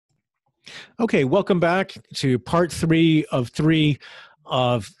Okay, welcome back to part three of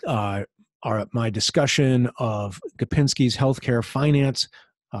my discussion of Gopinski's Healthcare Finance,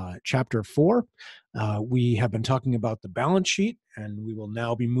 Chapter 4. We have been talking about the balance sheet, and we will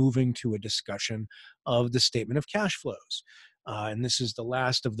now be moving to a discussion of the statement of cash flows. And this is the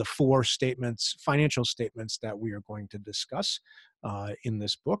last of the four financial statements that we are going to discuss in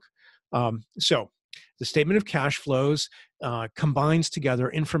this book. So the statement of cash flows combines together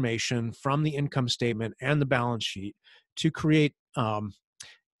information from the income statement and the balance sheet to create an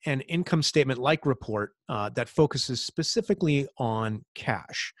income statement-like report that focuses specifically on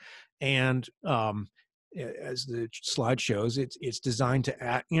cash. And as the slide shows, it's designed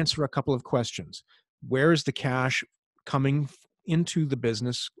to answer a couple of questions. Where is the cash coming into the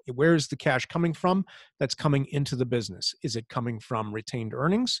business? Where is the cash coming from that's coming into the business? Is it coming from retained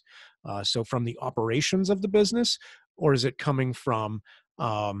earnings, so from the operations of the business, or is it coming from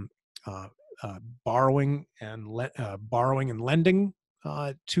borrowing and lending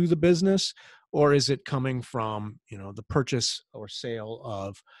to the business, or is it coming from the purchase or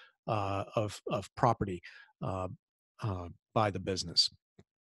sale of property by the business?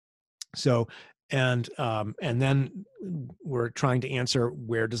 So, and then we're trying to answer,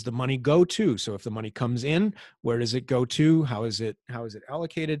 where does the money go to? So if the money comes in, where does it go to? How is it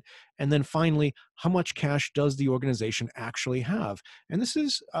allocated? And then finally, how much cash does the organization actually have? And this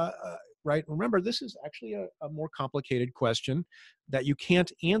is right. Remember, this is actually a more complicated question that you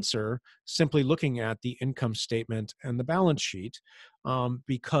can't answer simply looking at the income statement and the balance sheet,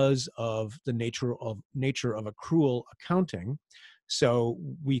 because of the nature of accrual accounting. So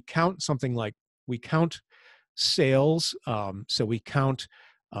we count sales. So we count,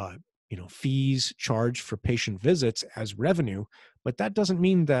 fees charged for patient visits as revenue, but that doesn't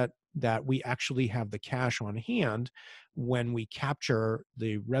mean that we actually have the cash on hand when we capture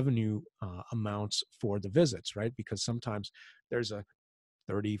the revenue amounts for the visits, right? Because sometimes there's a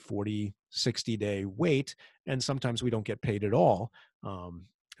 30, 40, 60-day wait, and sometimes we don't get paid at all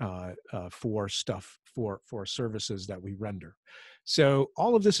for services that we render. So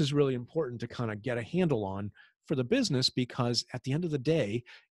all of this is really important to kind of get a handle on for the business, because at the end of the day,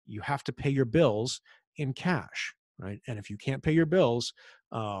 you have to pay your bills in cash, right? And if you can't pay your bills,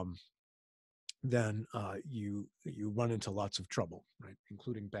 then you run into lots of trouble, right,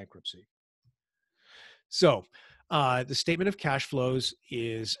 including bankruptcy. So the statement of cash flows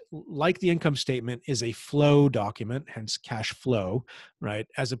is, like the income statement, is a flow document, hence cash flow, right,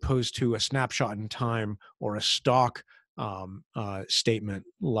 as opposed to a snapshot in time or a stock statement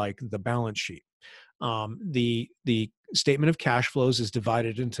like the balance sheet. The statement of cash flows is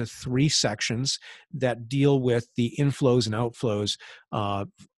divided into three sections that deal with the inflows and outflows of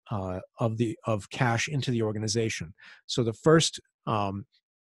cash into the organization. So the first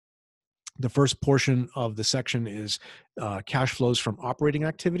portion of the section is cash flows from operating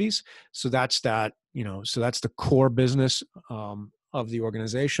activities. So that's the core business of the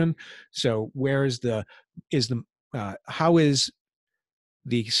organization. So how is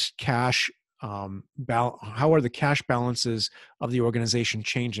the cash how are the cash balances of the organization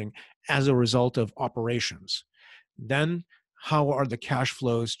changing as a result of operations? Then how are the cash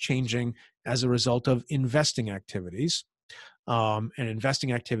flows changing as a result of investing activities? And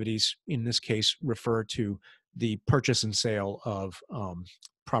investing activities, in this case, refer to the purchase and sale of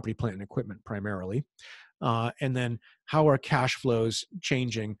property, plant, and equipment primarily. And then how are cash flows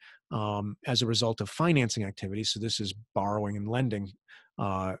changing as a result of financing activities? So this is borrowing and lending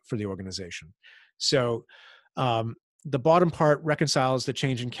for the organization. So the bottom part reconciles the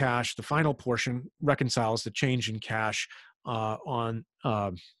change in cash. The final portion reconciles the change in cash on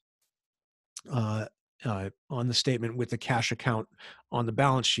the statement with the cash account on the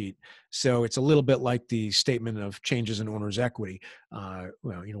balance sheet. So it's a little bit like the statement of changes in owner's equity.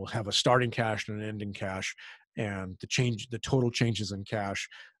 We'll have a starting cash and an ending cash, and the total changes in cash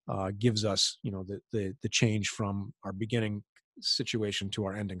gives us, the change from our beginning situation to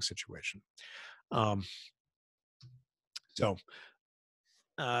our ending situation. So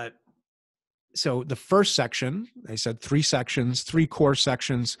the first section, I said three core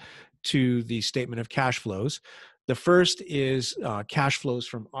sections to the statement of cash flows. The first is cash flows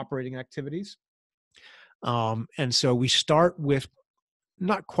from operating activities. And so we start with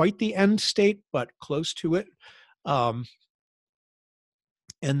not quite the end state, but close to it. And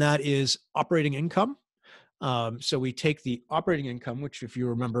that is operating income. So we take the operating income, which, if you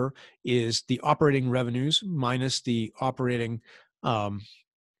remember, is the operating revenues minus the operating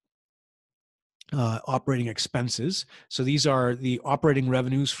operating expenses. So these are the operating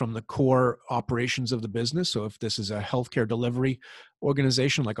revenues from the core operations of the business. So if this is a healthcare delivery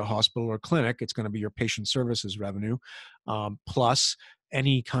organization like a hospital or clinic, it's going to be your patient services revenue, plus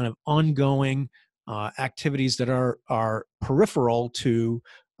any kind of ongoing activities that are peripheral to,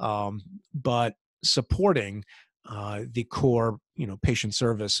 but supporting the core, patient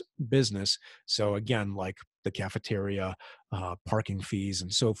service business. So again, like the cafeteria, parking fees,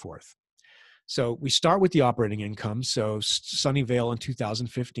 and so forth. So we start with the operating income. So Sunnyvale in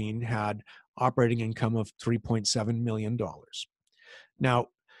 2015 had operating income of $3.7 million. Now,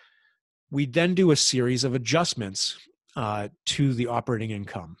 we then do a series of adjustments to the operating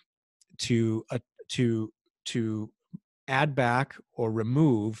income to to to add back or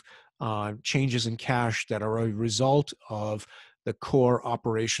remove changes in cash that are a result of the core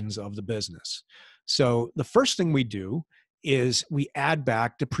operations of the business. So the first thing we do is we add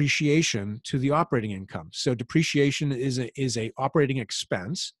back depreciation to the operating income. So depreciation is a operating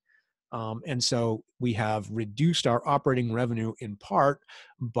expense. And so we have reduced our operating revenue in part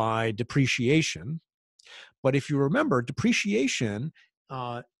by depreciation. But if you remember, depreciation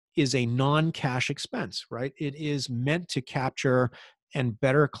is a non-cash expense, right? It is meant to capture and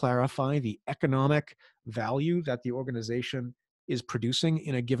better clarify the economic value that the organization is producing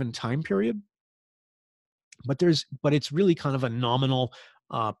in a given time period. But it's really kind of a nominal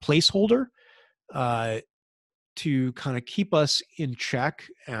placeholder uh, to kind of keep us in check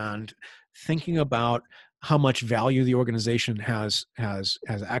and thinking about how much value the organization has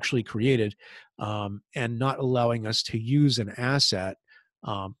actually created, and not allowing us to use an asset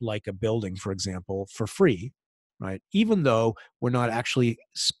like a building, for example, for free, right? Even though we're not actually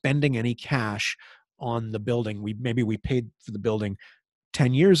spending any cash on the building, maybe we paid for the building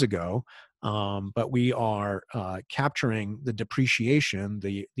 10 years ago, but we are capturing the depreciation,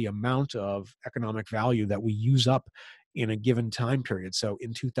 the amount of economic value that we use up in a given time period. So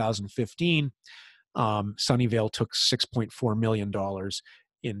in 2015, Sunnyvale took $6.4 million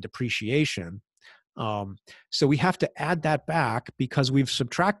in depreciation. So we have to add that back because we've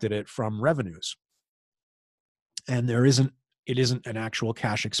subtracted it from revenues. And it isn't an actual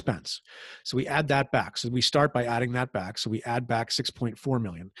cash expense. So we add that back. So we start by adding that back. So we add back 6.4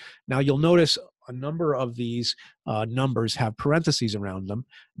 million. Now you'll notice a number of these numbers have parentheses around them.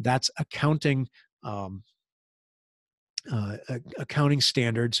 That's accounting accounting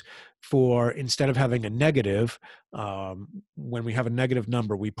standards for, instead of having a negative, when we have a negative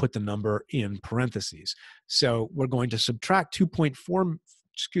number, we put the number in parentheses. So we're going to subtract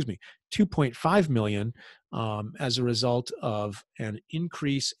 2.5 million as a result of an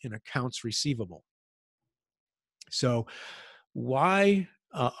increase in accounts receivable. So why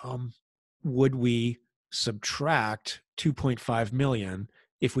would we subtract 2.5 million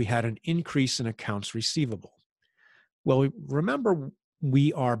if we had an increase in accounts receivable? Well, remember,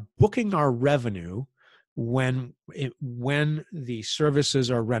 we are booking our revenue when the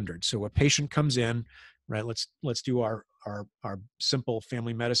services are rendered. So a patient comes in, right? Let's do our simple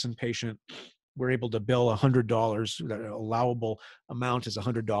family medicine patient. We're able to bill $100. The allowable amount is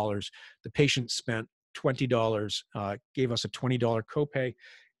 $100. The patient spent $20, gave us a $20 copay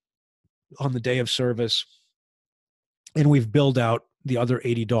on the day of service, and we've billed out the other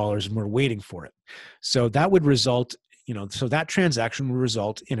 $80 and we're waiting for it. So that would result, so that transaction would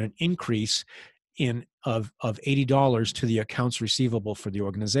result in an increase of $80 to the accounts receivable for the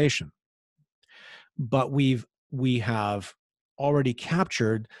organization. But we have already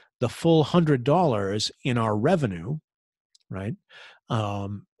captured the full $100 in our revenue, right?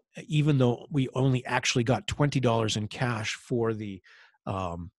 Even though we only actually got $20 in cash for the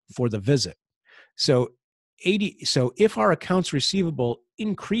visit. So if our accounts receivable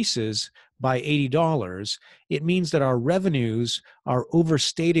increases by $80, it means that our revenues are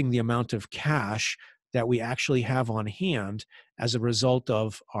overstating the amount of cash that we actually have on hand as a result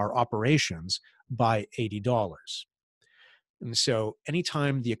of our operations by $80. And so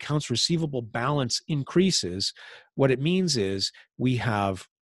anytime the accounts receivable balance increases, what it means is we have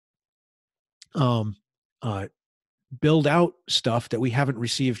build out stuff that we haven't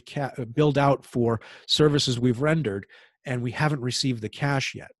received, build out for services we've rendered, and we haven't received the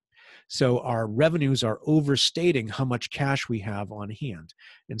cash yet. So our revenues are overstating how much cash we have on hand.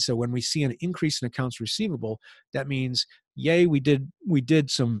 And so when we see an increase in accounts receivable, that means, yay, we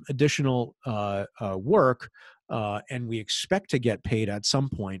did some additional work, and we expect to get paid at some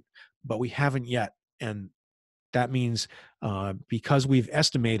point, but we haven't yet. And that means because we've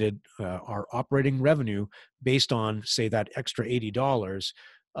estimated our operating revenue based on, say, that extra $80,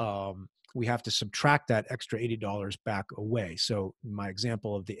 we have to subtract that extra $80 back away. So my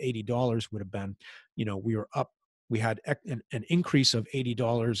example of the $80 would have been, we had an increase of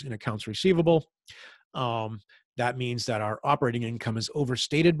 $80 in accounts receivable. That means that our operating income is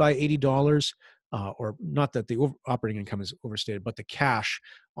overstated by $80, or not that the operating income is overstated, but the cash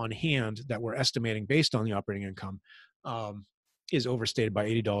on hand that we're estimating based on the operating income is overstated by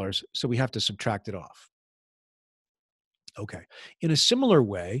 $80. So we have to subtract it off. Okay. In a similar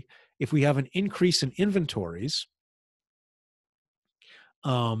way, if we have an increase in inventories,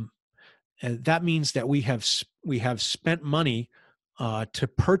 and that means that we have spent money to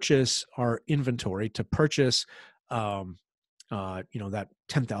purchase our inventory, to purchase that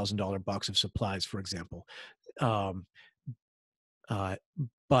 $10,000 box of supplies, for example. Um,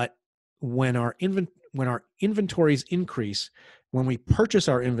 but when our inventories increase, when we purchase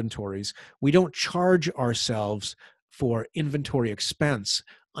our inventories, we don't charge ourselves for inventory expense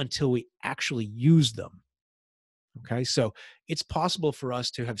until we actually use them. Okay, so it's possible for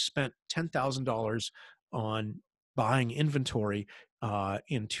us to have spent $10,000 on buying inventory at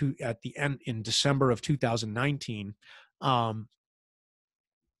the end in December of 2019, and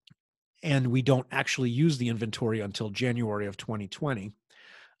we don't actually use the inventory until January of 2020.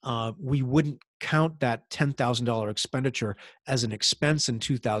 We wouldn't count that $10,000 expenditure as an expense in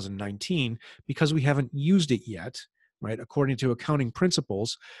 2019 because we haven't used it yet, right? According to accounting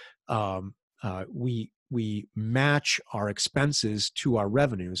principles, we match our expenses to our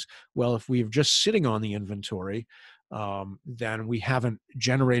revenues. Well, if we're just sitting on the inventory, then we haven't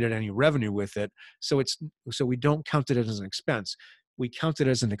generated any revenue with it. So we don't count it as an expense. We count it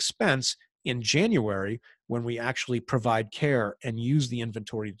as an expense in January when we actually provide care and use the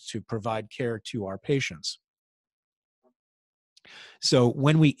inventory to provide care to our patients. So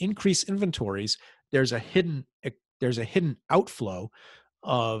when we increase inventories, there's a hidden outflow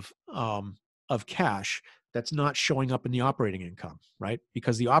of cash that's not showing up in the operating income, right?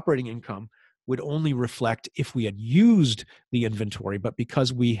 Because the operating income would only reflect if we had used the inventory, but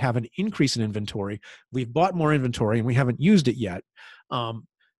because we have an increase in inventory, we've bought more inventory and we haven't used it yet.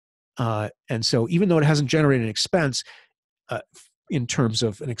 And so even though it hasn't generated an expense, in terms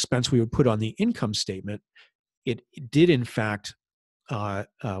of an expense we would put on the income statement, it did in fact,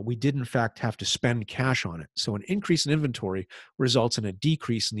 we did in fact have to spend cash on it. So an increase in inventory results in a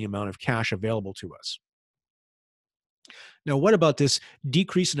decrease in the amount of cash available to us. Now, what about this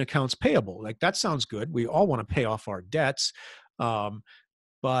decrease in accounts payable? Like, that sounds good. We all want to pay off our debts.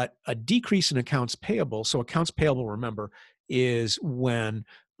 But a decrease in accounts payable, so accounts payable, remember, is when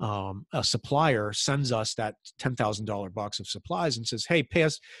a supplier sends us that $10,000 box of supplies and says, hey, pay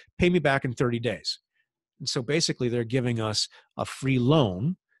me back in 30 days. And so basically they're giving us a free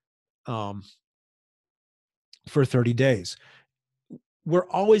loan for 30 days. We're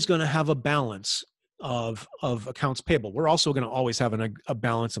always going to have a balance of accounts payable. We're also going to always have a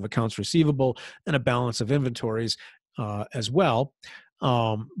balance of accounts receivable and a balance of inventories as well.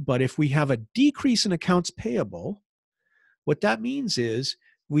 But if we have a decrease in accounts payable, what that means is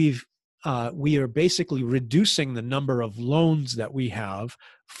we are basically reducing the number of loans that we have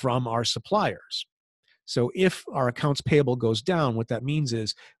from our suppliers. So if our accounts payable goes down, what that means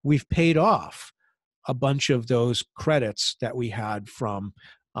is we've paid off a bunch of those credits that we had from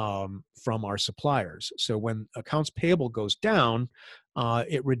our suppliers. So when accounts payable goes down,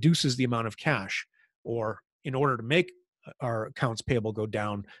 it reduces the amount of cash, or in order to make our accounts payable go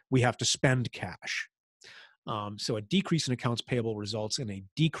down, we have to spend cash. So a decrease in accounts payable results in a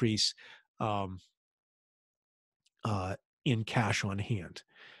decrease in cash on hand.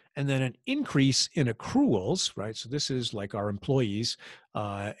 And then an increase in accruals, right? So this is like our employees,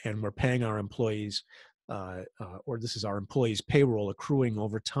 and we're paying our employees, or this is our employees' payroll accruing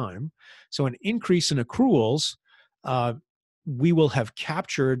over time. So an increase in accruals, we will have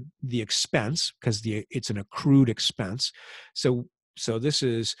captured the expense because it's an accrued expense. So this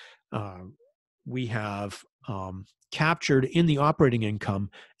is, we have captured in the operating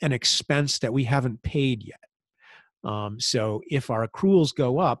income an expense that we haven't paid yet. So if our accruals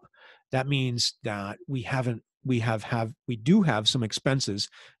go up, that means that we do have some expenses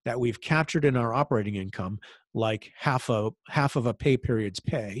that we've captured in our operating income, like half of a pay period's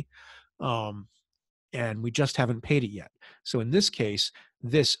pay, and we just haven't paid it yet. So in this case,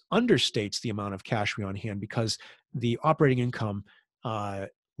 this understates the amount of cash we have on hand because the operating income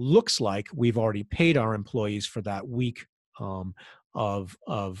looks like we've already paid our employees for that week of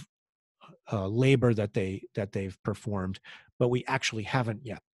labor that they've performed, but we actually haven't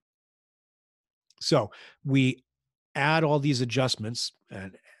yet. So we add all these adjustments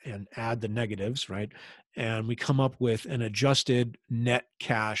and add the negatives, right? and we come up with an adjusted net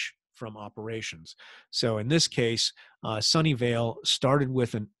cash from operations. So in this case, Sunnyvale started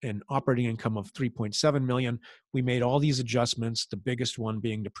with an operating income of 3.7 million. We made all these adjustments, the biggest one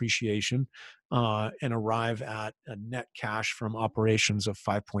being depreciation, and arrive at a net cash from operations of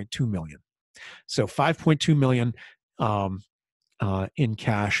 5.2 million. So 5.2 million in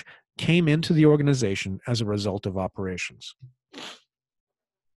cash came into the organization as a result of operations.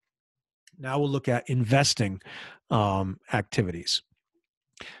 Now we'll look at investing activities.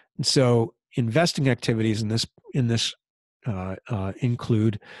 And so investing activities in this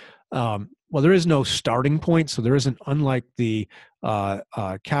include, well, there is no starting point. So there isn't, unlike the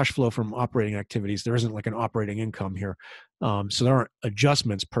cash flow from operating activities, there isn't like an operating income here. So there aren't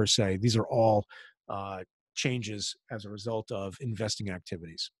adjustments per se. These are all changes as a result of investing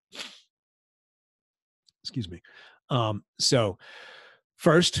activities. Excuse me. So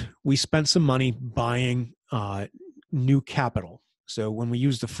first, we spent some money buying new capital. So when we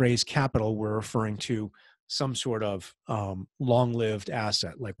use the phrase capital, we're referring to some sort of long-lived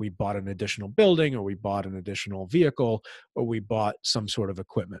asset, like we bought an additional building, or we bought an additional vehicle, or we bought some sort of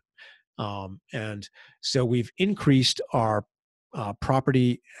equipment. And so we've increased our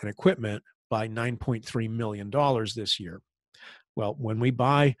property and equipment by $9.3 million this year. Well, when we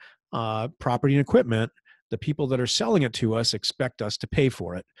buy property and equipment, the people that are selling it to us expect us to pay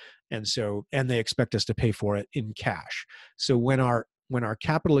for it. And they expect us to pay for it in cash. So when our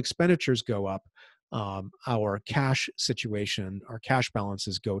capital expenditures go up, our cash situation, our cash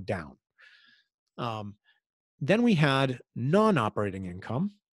balances go down. Then we had non-operating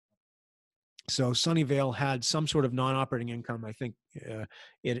income. So Sunnyvale had some sort of non-operating income. I think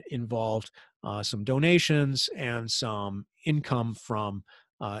it involved some donations and some income from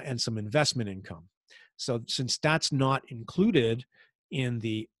and some investment income. So since that's not included in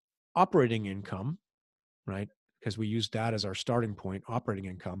the operating income, right, because we used that as our starting point, operating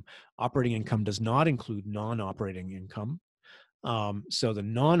income does not include non-operating income. So the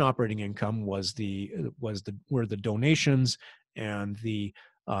non-operating income were the donations and the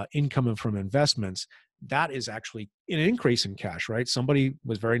income from investments. That is actually an increase in cash, right? Somebody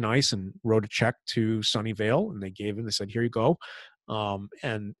was very nice and wrote a check to Sunnyvale, and they said, here you go.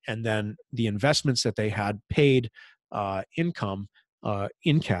 And then the investments that they had paid income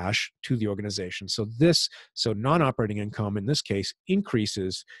in cash to the organization. So non-operating income in this case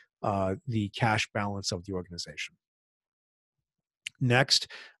increases the cash balance of the organization. Next,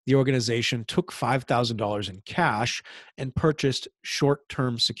 the organization took $5,000 in cash and purchased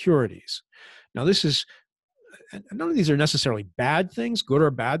short-term securities. Now, none of these are necessarily bad things, good or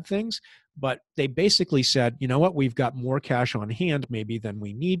bad things, but they basically said, you know what, we've got more cash on hand maybe than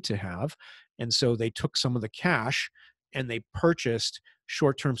we need to have. And so they took some of the cash and they purchased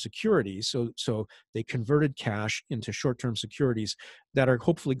short-term securities. So they converted cash into short-term securities that are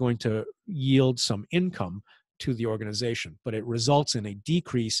hopefully going to yield some income to the organization, but it results in a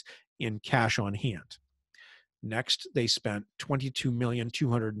decrease in cash on hand. Next, they spent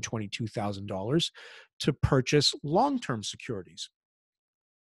 $22,222,000 to purchase long-term securities.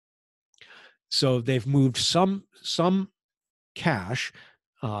 So they've moved some cash,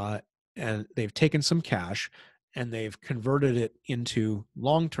 and they've taken some cash and they've converted it into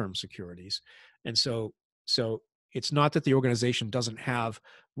long-term securities. And so it's not that the organization doesn't have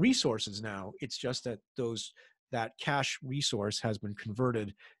resources now. It's just that that cash resource has been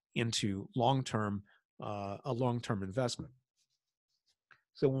converted into a long-term investment.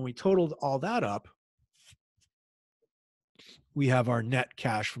 So when we totaled all that up, we have our net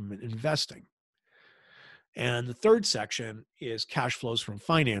cash from investing. And the third section is cash flows from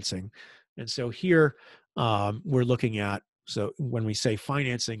financing. And so here we're looking at, so when we say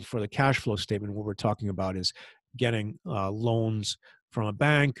financing for the cash flow statement, what we're talking about is getting loans from a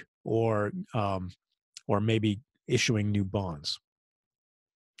bank or maybe issuing new bonds.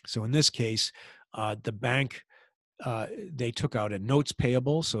 So in this case, the bank, they took out a notes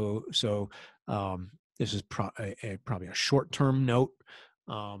payable. So this is probably a short-term note,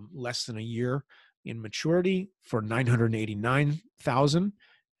 less than a year in maturity for $989,000,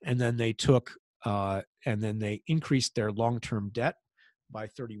 and then they increased their long-term debt by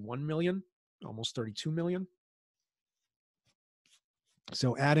 31 million, almost 32 million.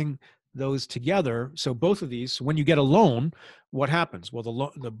 So adding those together, so both of these, when you get a loan, what happens?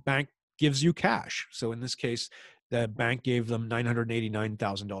 Well, the bank gives you cash. So in this case, the bank gave them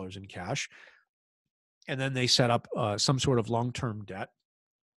 $989,000 in cash, and then they set up some sort of long-term debt.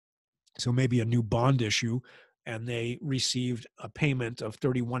 So maybe a new bond issue, and they received a payment of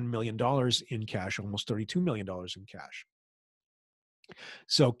 $31 million in cash, almost $32 million in cash.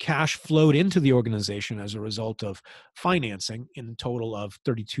 So cash flowed into the organization as a result of financing in a total of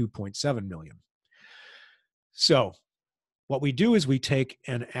 32.7 million. So what we do is we take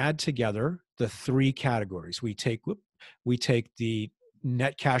and add together the three categories. We take the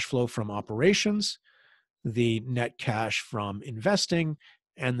net cash flow from operations, the net cash from investing,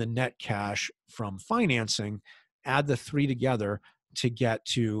 and the net cash from financing, add the three together to get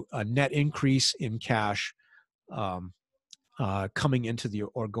to a net increase in cash coming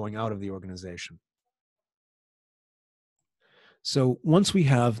into or going out of the organization. So once we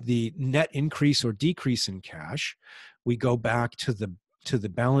have the net increase or decrease in cash, we go back to the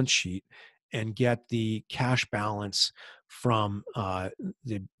balance sheet and get the cash balance from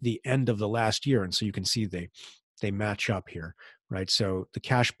the end of the last year. And so you can see they match up here, right? So the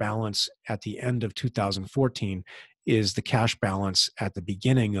cash balance at the end of 2014 is the cash balance at the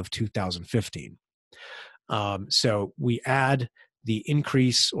beginning of 2015. So we add the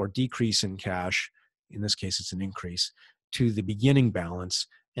increase or decrease in cash, in this case it's an increase, to the beginning balance,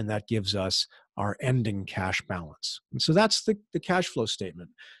 and that gives us our ending cash balance. And so that's the cash flow statement.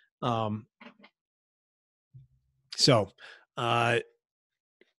 What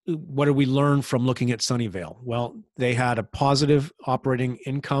did we learn from looking at Sunnyvale? Well, they had a positive operating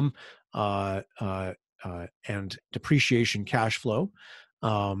income and depreciation cash flow.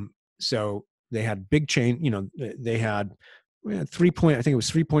 So they had big change. They had I think it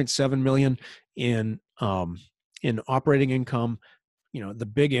was 3.7 million in operating income. The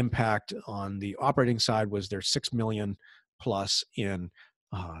big impact on the operating side was their 6 million plus in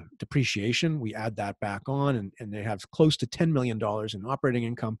depreciation. We add that back on, and they have close to $10 million in operating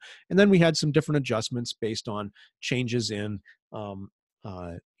income. And then we had some different adjustments based on changes in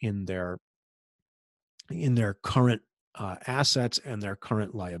their current assets and their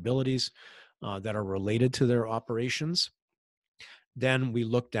current liabilities that are related to their operations. Then we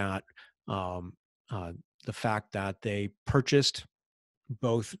looked at the fact that they purchased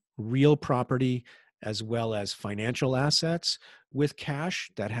both real property as well as financial assets with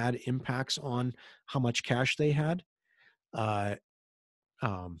cash that had impacts on how much cash they had. And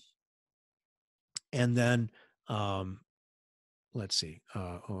then, let's see.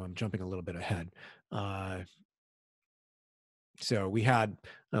 I'm jumping a little bit ahead. So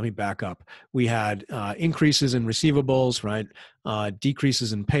let me back up. We had increases in receivables, right?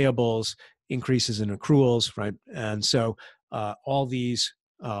 Decreases in payables, increases in accruals, right? And so all these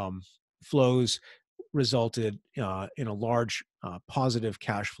flows resulted in a large positive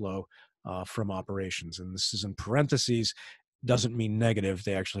cash flow from operations. And this is in parentheses, doesn't mean negative.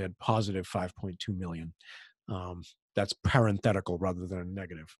 They actually had positive 5.2 million. That's parenthetical rather than a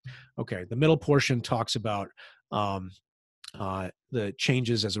negative. Okay, the middle portion talks about the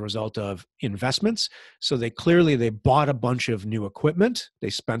changes as a result of investments. So they bought a bunch of new equipment. They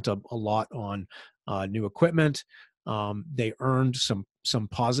spent a lot on new equipment. They earned some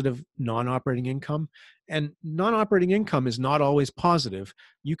positive non-operating income, and non-operating income is not always positive.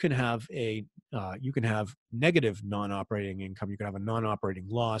 You can have negative non-operating income. You can have a non-operating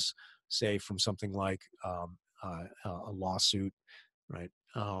loss, say from something like a lawsuit, right?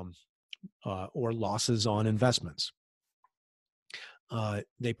 Or losses on investments.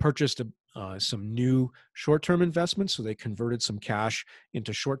 They purchased some new short-term investments, so they converted some cash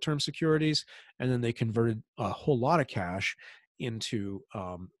into short-term securities, and then they converted a whole lot of cash into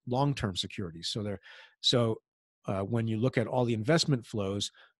long-term securities. So when you look at all the investment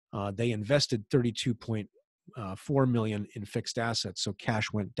flows, they invested 32.4 million in fixed assets, so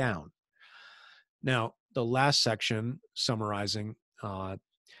cash went down. Now, the last section summarizing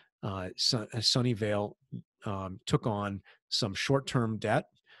Sunnyvale took on some short-term debt,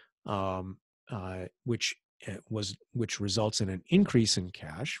 which results in an increase in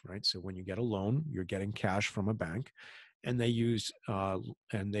cash, right? So when you get a loan, you're getting cash from a bank, and they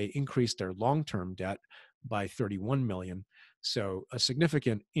increased their long-term debt by 31 million. So a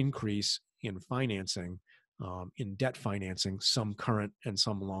significant increase in financing, in debt financing, some current and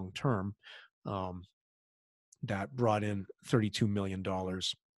some long-term, that brought in $32 million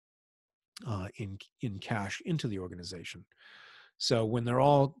in cash into the organization. So when they're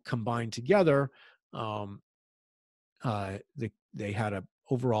all combined together, they had an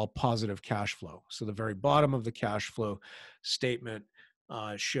overall positive cash flow. So the very bottom of the cash flow statement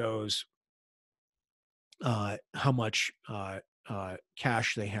shows how much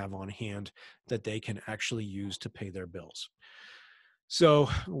cash they have on hand that they can actually use to pay their bills. So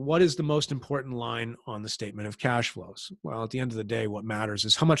what is the most important line on the statement of cash flows? Well, at the end of the day, what matters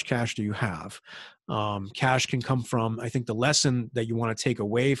is how much cash do you have? Cash can come from, I think the lesson that you want to take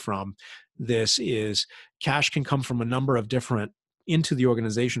away from this is cash can come from a number of different into the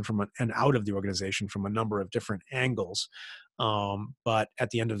organization and out of the organization from a number of different angles. But at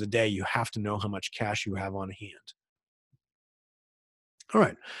the end of the day, you have to know how much cash you have on hand. All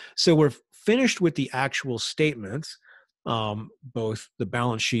right. So we're finished with the actual statements, both the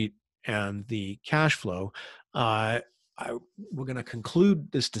balance sheet and the cash flow. Uh, we're going to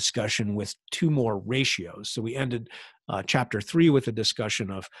conclude this discussion with two more ratios. So we ended chapter 3 with a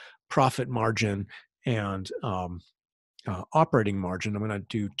discussion of profit margin and operating margin. I'm going to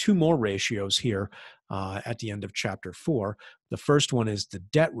do two more ratios here at the end of chapter 4. The first one is the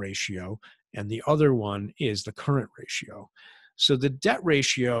debt ratio, and the other one is the current ratio. So the debt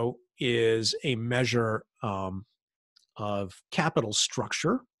ratio is a measure of capital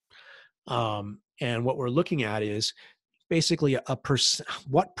structure. And what we're looking at is basically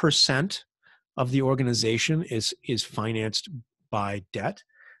what percent of the organization is financed by debt.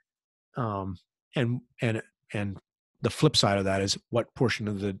 And the flip side of that is what portion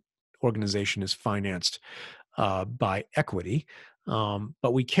of the organization is financed by equity.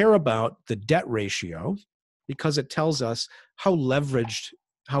 But we care about the debt ratio because it tells us how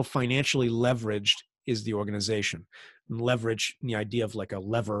financially leveraged is the organization. And leverage, the idea of like a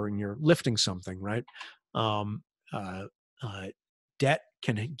lever and you're lifting something, right? Debt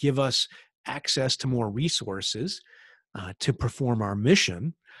can give us access to more resources to perform our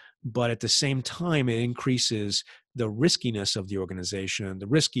mission, but at the same time, it increases the riskiness of the organization, the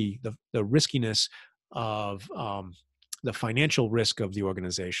riskiness of the financial risk of the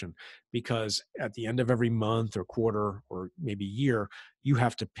organization, because at the end of every month or quarter or maybe year, you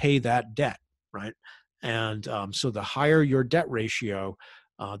have to pay that debt, right? And so the higher your debt ratio,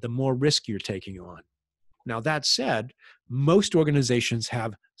 the more risk you're taking on. Now, that said, most organizations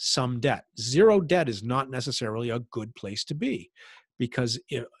have some debt. Zero debt is not necessarily a good place to be, because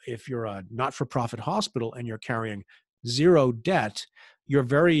if you're a not-for-profit hospital and you're carrying zero debt, you're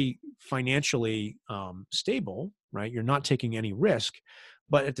very financially stable, right? You're not taking any risk,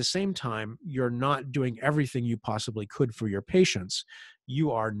 but at the same time, you're not doing everything you possibly could for your patients.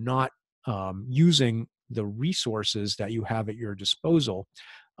 You are not using the resources that you have at your disposal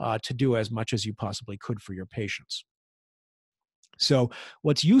to do as much as you possibly could for your patients. So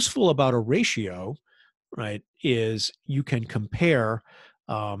what's useful about a ratio, right, is you can compare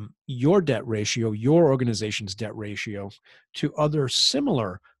your debt ratio, your organization's debt ratio, to other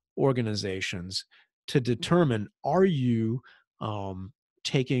similar organizations to determine, are you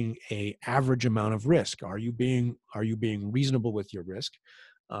taking an average amount of risk? Are you being reasonable with your risk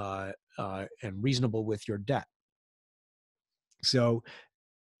and reasonable with your debt? So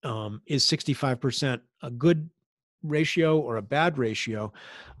is 65% a good ratio or a bad ratio?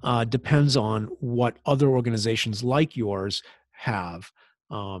 Depends on what other organizations like yours have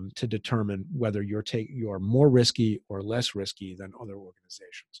to determine whether you're more risky or less risky than other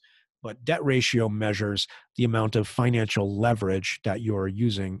organizations. But debt ratio measures the amount of financial leverage that you're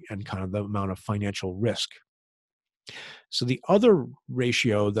using and kind of the amount of financial risk. So the other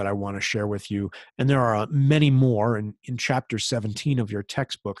ratio that I want to share with you, and there are many more, and in chapter 17 of your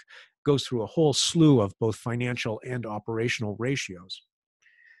textbook goes through a whole slew of both financial and operational ratios.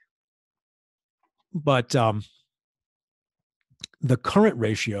 But the current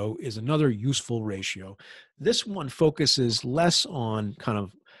ratio is another useful ratio. This one focuses less on kind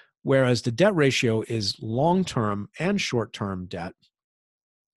of, whereas the debt ratio is long-term and short-term debt,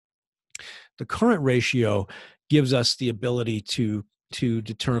 the current ratio gives us the ability to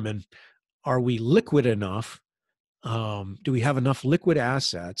determine, are we liquid enough? Do we have enough liquid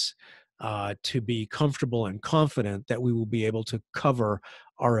assets to be comfortable and confident that we will be able to cover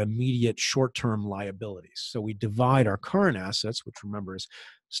our immediate short-term liabilities? So we divide our current assets, which remember is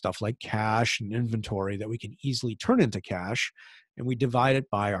stuff like cash and inventory that we can easily turn into cash, and we divide it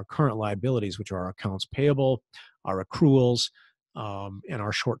by our current liabilities, which are our accounts payable, our accruals, and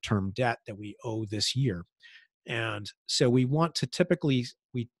our short-term debt that we owe this year. And so we want to typically,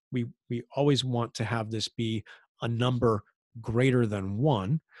 we always want to have this be a number greater than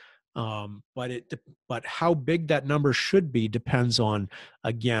 1. But how big that number should be depends on,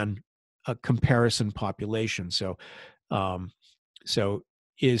 again, a comparison population. So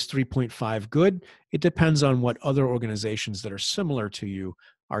is 3.5 good? It depends on what other organizations that are similar to you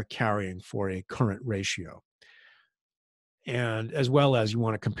are carrying for a current ratio. And as well as you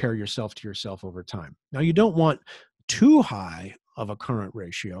want to compare yourself to yourself over time. Now, you don't want too high of a current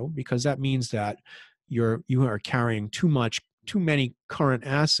ratio, because that means that you are carrying too many current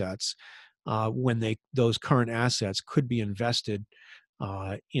assets when those current assets could be invested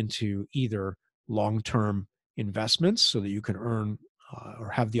into either long-term investments so that you can earn or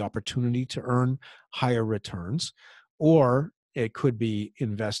have the opportunity to earn higher returns, or it could be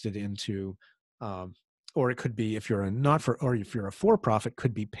invested into, or it could be, if you're a not for, or if you're a for-profit,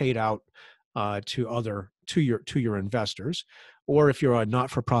 could be paid out to your investors. Or if you're a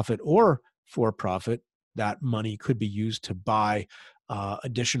not-for-profit or for-profit, that money could be used to buy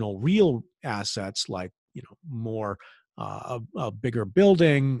additional real assets, like more a bigger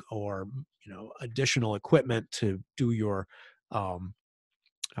building, or additional equipment to do your um,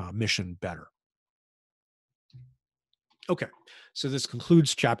 mission better. Okay, so this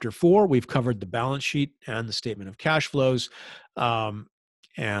concludes chapter 4. We've covered the balance sheet and the statement of cash flows.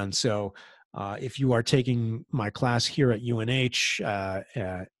 And so if you are taking my class here at UNH,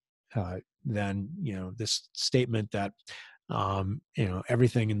 then this statement that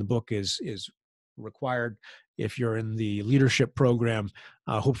everything in the book is required. If you're in the leadership program,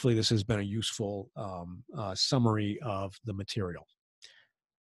 hopefully this has been a useful summary of the material.